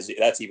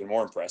that's even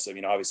more impressive.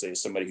 Obviously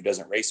as somebody who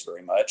doesn't race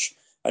very much,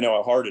 I know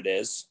how hard it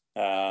is.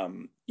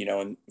 And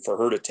for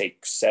her to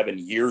take 7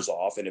 years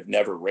off and have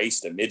never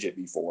raced a midget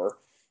before,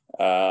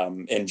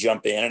 and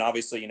jump in. And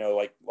obviously,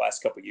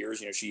 last couple of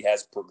years, she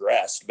has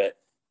progressed, but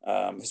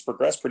has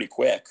progressed pretty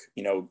quick,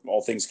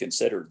 all things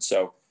considered.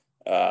 So,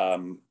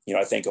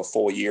 I think a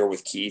full year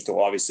with Keith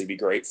will obviously be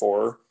great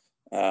for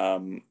her,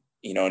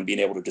 and being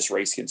able to just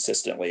race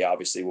consistently,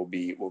 obviously will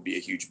be a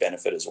huge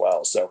benefit as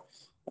well. So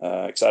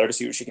excited to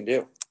see what she can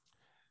do.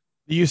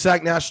 The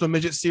USAC National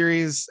Midget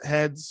Series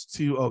heads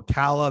to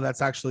Ocala.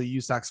 That's actually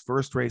USAC's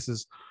first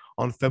races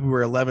on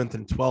February 11th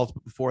and 12th.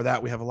 But before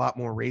that, we have a lot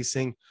more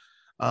racing.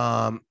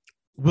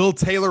 Will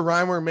Taylor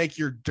Reimer make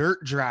your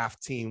dirt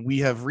draft team? We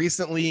have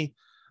recently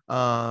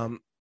gotten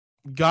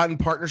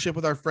partnership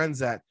with our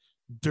friends at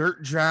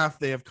Dirt Draft.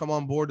 They have come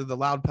on board to the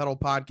Loud Pedal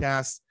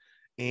podcast,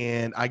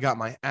 and I got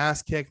my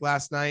ass kicked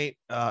last night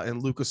in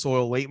Lucas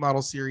Oil Late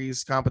Model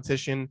Series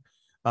competition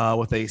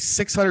with a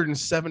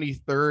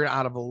 673rd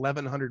out of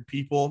 1,100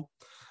 people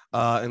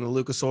in the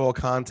Lucas Oil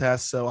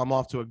contest. So I'm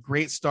off to a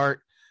great start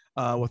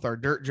with our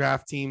Dirt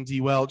Draft team,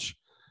 D. Welch.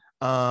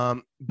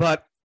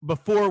 But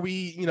before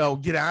we,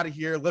 get out of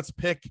here, let's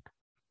pick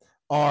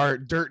our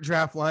Dirt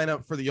Draft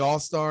lineup for the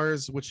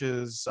All-Stars, which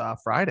is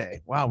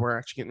Friday. Wow, we're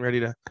actually getting ready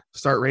to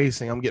start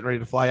racing. I'm getting ready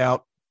to fly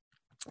out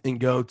and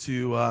go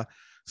to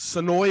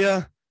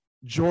Sonoya,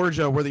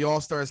 Georgia, where the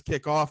All-Stars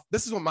kick off.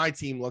 This is what my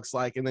team looks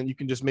like, and then you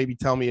can just maybe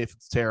tell me if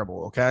it's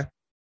terrible, okay?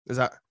 Does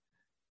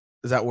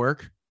that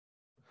work?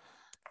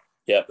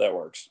 Yeah, that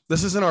works.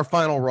 This isn't our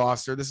final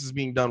roster. This is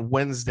being done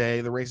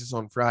Wednesday. The race is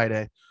on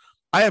Friday.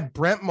 I have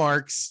Brent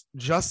Marks,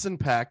 Justin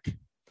Peck,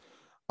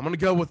 I'm going to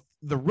go with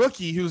the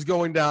rookie who's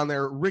going down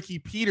there, Ricky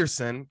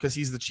Peterson, because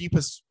he's the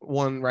cheapest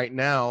one right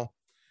now.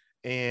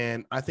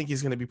 And I think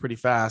he's going to be pretty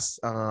fast,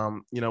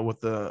 with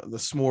the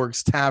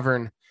Smorgs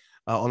Tavern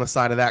on the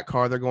side of that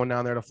car. They're going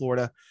down there to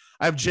Florida.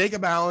 I have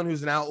Jacob Allen,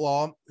 who's an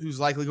outlaw, who's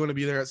likely going to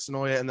be there at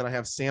Sonoya. And then I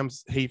have Sam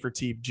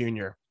Hafertepe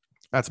Jr.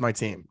 That's my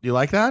team. Do you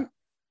like that?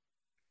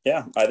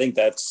 Yeah, I think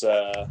that's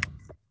I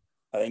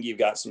think you've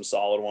got some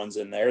solid ones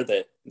in there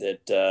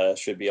that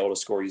should be able to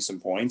score you some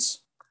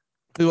points.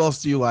 Who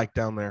else do you like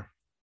down there?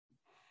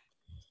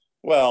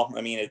 Well,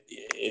 I mean,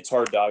 it's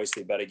hard to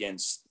obviously bet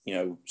against,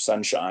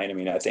 Sunshine. I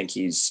mean, I think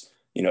he's,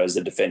 as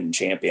the defending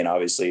champion,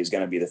 obviously is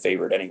going to be the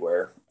favorite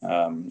anywhere,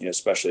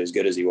 especially as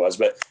good as he was.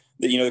 But,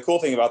 the cool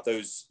thing about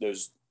those,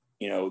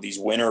 these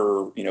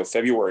winter,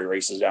 February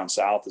races down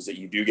south is that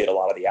you do get a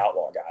lot of the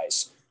outlaw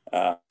guys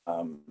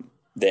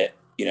that,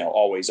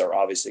 always are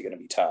obviously going to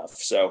be tough.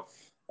 So,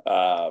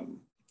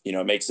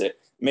 it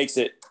makes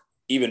it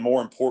even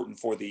more important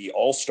for the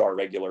all-star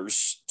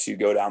regulars to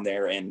go down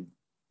there and,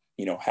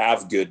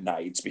 have good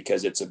nights,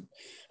 because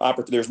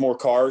there's more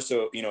cars.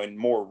 So, and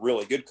more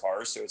really good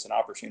cars. So it's an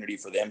opportunity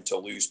for them to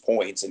lose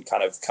points and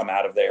kind of come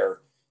out of there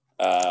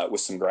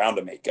with some ground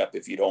to make up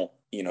if you don't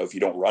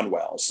run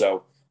well.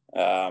 So,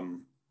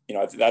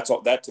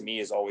 that to me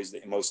is always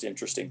the most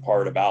interesting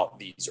part about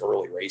these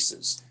early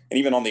races. And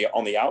even on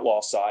the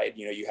outlaw side,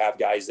 you have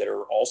guys that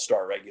are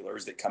all-star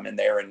regulars that come in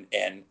there and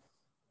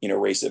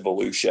race at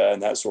Volusia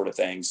and that sort of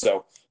thing.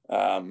 So,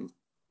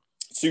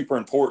 super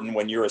important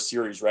when you're a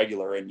series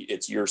regular and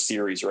it's your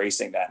series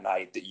racing that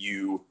night that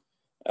you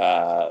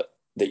don't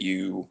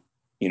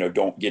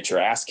get your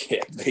ass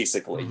kicked.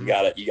 Basically, you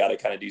gotta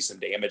kind of do some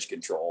damage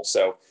control.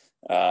 So,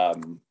 I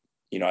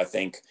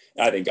think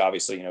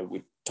obviously,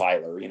 with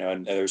Tyler,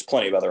 and there's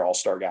plenty of other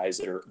all-star guys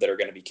that are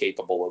going to be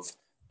capable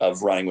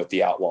of running with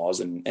the Outlaws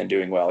and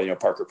doing well.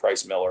 Parker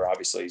Price Miller,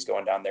 obviously he's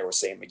going down there with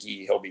Sam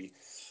McGee. He'll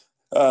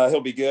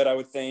be good, I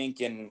would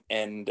think. And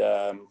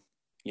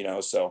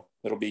so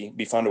it'll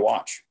be fun to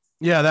watch.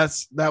 Yeah,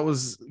 that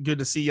was good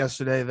to see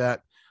yesterday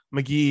that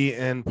McGee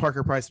and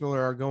Parker Price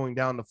Miller are going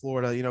down to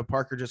Florida.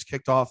 Parker just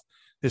kicked off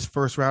his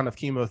first round of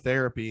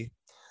chemotherapy,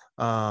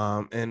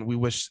 and we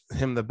wish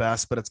him the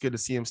best, but it's good to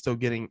see him still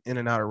getting in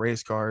and out of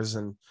race cars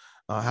and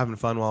having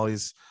fun while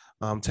he's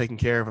taking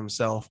care of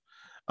himself.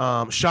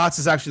 Schatz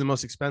is actually the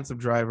most expensive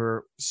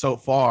driver so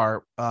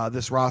far.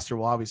 This roster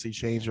will obviously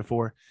change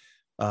before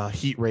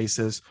heat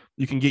races.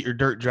 You can get your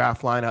dirt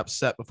draft lineup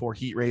set before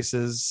heat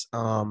races,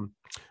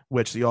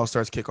 which the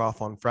All-Stars kick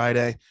off on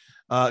Friday.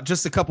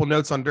 Just a couple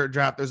notes on dirt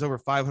draft. There's over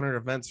 500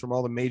 events from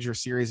all the major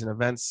series and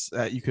events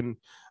that you can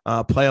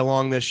play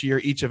along this year.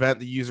 Each event,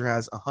 the user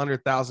has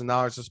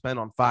 $100,000 to spend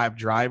on 5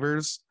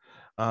 drivers.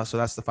 So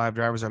that's the 5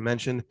 drivers I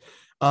mentioned.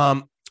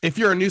 If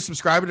you're a new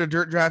subscriber to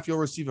Dirt Draft, you'll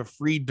receive a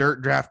free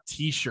Dirt Draft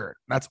t-shirt.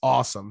 That's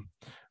awesome.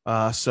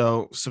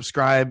 So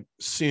subscribe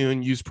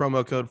soon. Use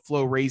promo code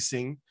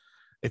FLOWRACING.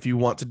 If you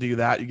want to do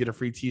that, you get a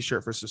free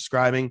t-shirt for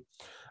subscribing.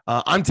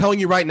 I'm telling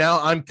you right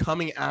now, I'm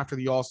coming after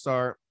the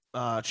All-Star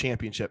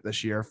Championship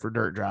this year for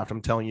Dirt Draft.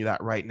 I'm telling you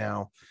that right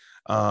now.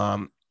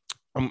 I'm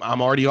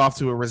already off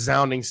to a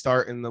resounding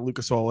start in the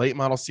Lucas Oil Late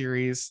Model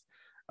Series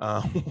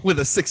with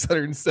a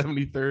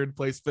 673rd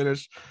place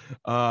finish.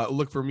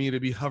 Look for me to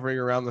be hovering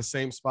around the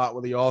same spot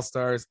with the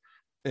All-Stars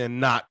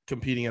and not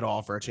competing at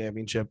all for a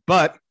championship.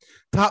 But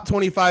top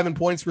 25 in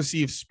points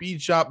receive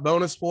Speed Shop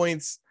bonus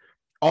points.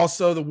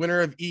 Also, the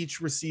winner of each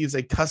receives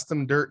a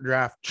custom Dirt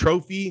Draft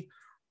trophy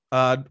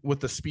with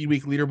the Speed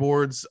Week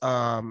leaderboards,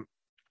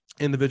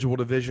 individual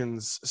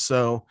divisions.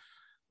 So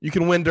you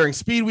can win during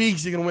Speed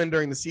Weeks. You can win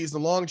during the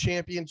season-long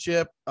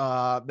championship.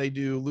 They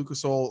do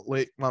Lucas Oil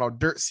Late Model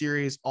Dirt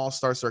Series,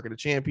 All-Star Circuit of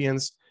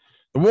Champions,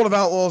 the World of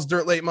Outlaws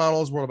Dirt Late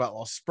Models, World of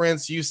Outlaws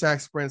Sprints,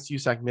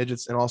 USAC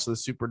Midgets, and also the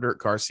Super Dirt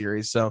Car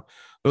Series. So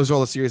those are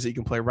all the series that you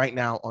can play right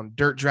now on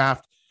Dirt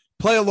Draft.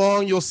 Play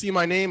along. You'll see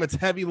my name. It's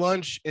Heavy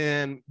Lunch,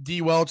 and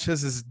D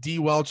Welch's is D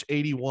Welch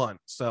 81.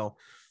 So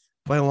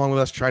play along with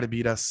us. Try to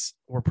beat us.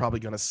 We're probably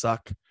going to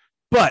suck.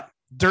 But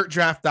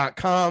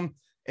dirtdraft.com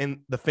and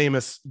the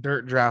famous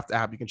Dirt Draft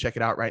app. You can check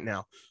it out right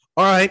now.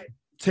 All right.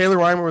 Taylor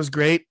Reimer was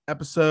great.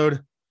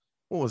 Episode,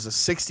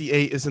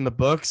 68 is in the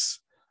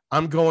books.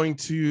 I'm going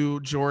to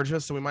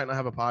Georgia, so we might not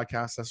have a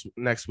podcast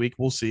next week.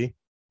 We'll see.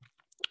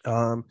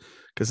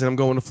 Because then I'm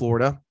going to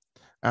Florida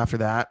after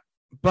that.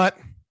 But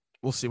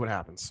we'll see what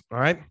happens. All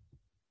right.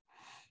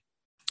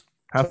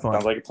 Have fun.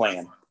 Sounds like a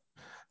plan.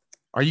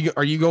 Are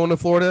you going to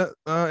Florida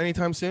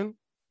anytime soon?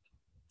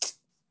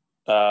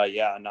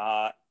 Yeah,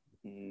 not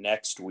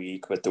next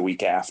week, but the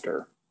week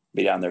after.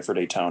 Be down there for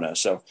Daytona.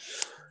 So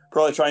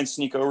probably try and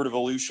sneak over to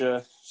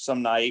Volusia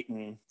some night.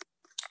 And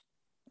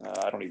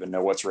I don't even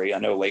know what's racing. I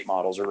know late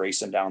models are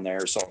racing down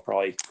there. So I'll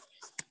probably,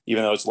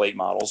 even though it's late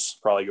models,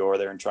 probably go over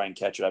there and try and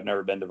catch it. I've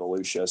never been to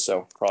Volusia,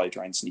 so probably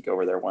try and sneak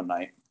over there one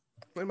night.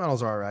 Late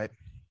models are all right.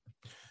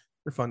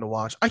 They're fun to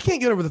watch. I can't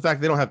get over the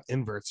fact they don't have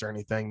inverts or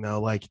anything,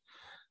 though. Like,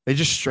 they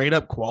just straight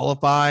up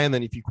qualify, and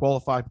then if you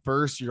qualify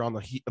first, you're on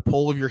the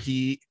pole of your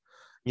heat.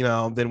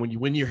 Then when you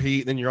win your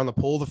heat, then you're on the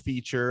pole of the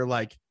feature.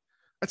 Like,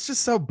 It's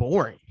just so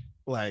boring.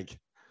 Like,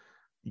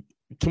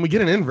 can we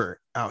get an invert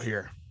out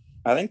here?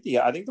 I think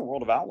the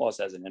World of Outlaws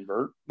has an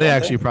invert. They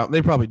actually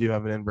probably do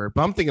have an invert,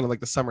 but I'm thinking of like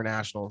the Summer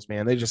Nationals,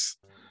 man. They just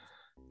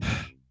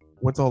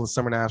went to all the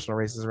Summer National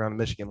races around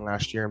Michigan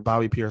last year, and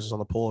Bobby Pierce was on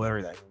the pole of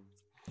everything.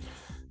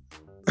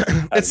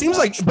 It seems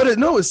like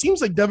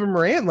Devin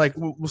Moran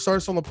will start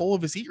us on the pole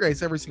of his heat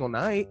race every single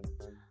night.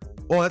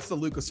 Well, that's the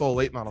Lucas Oil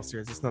late model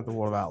series. It's not the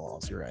World of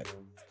Outlaws. You're right.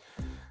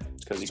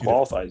 It's because he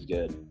qualifies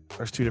good.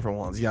 There's two different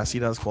ones. Yes, he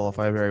does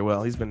qualify very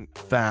well. He's been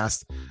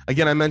fast.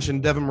 Again, I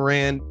mentioned Devin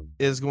Moran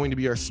is going to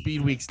be our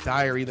Speed Weeks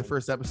diary. The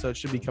first episode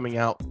should be coming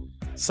out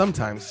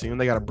sometime soon.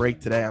 They got a break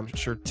today. I'm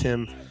sure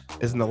Tim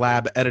is in the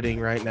lab editing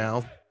right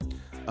now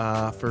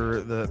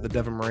for the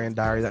Devin Moran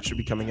diary. That should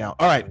be coming out.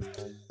 All right.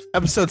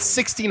 Episode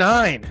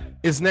 69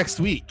 is next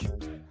week.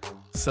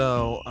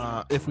 So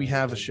if we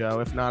have a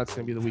show, if not, it's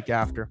going to be the week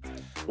after.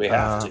 We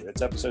have to.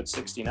 It's episode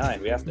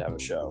 69. We have to have a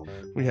show.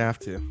 We have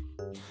to.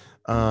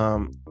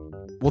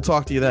 We'll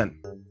talk to you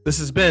then. This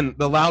has been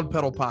the Loud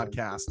Pedal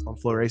Podcast on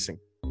Flow Racing.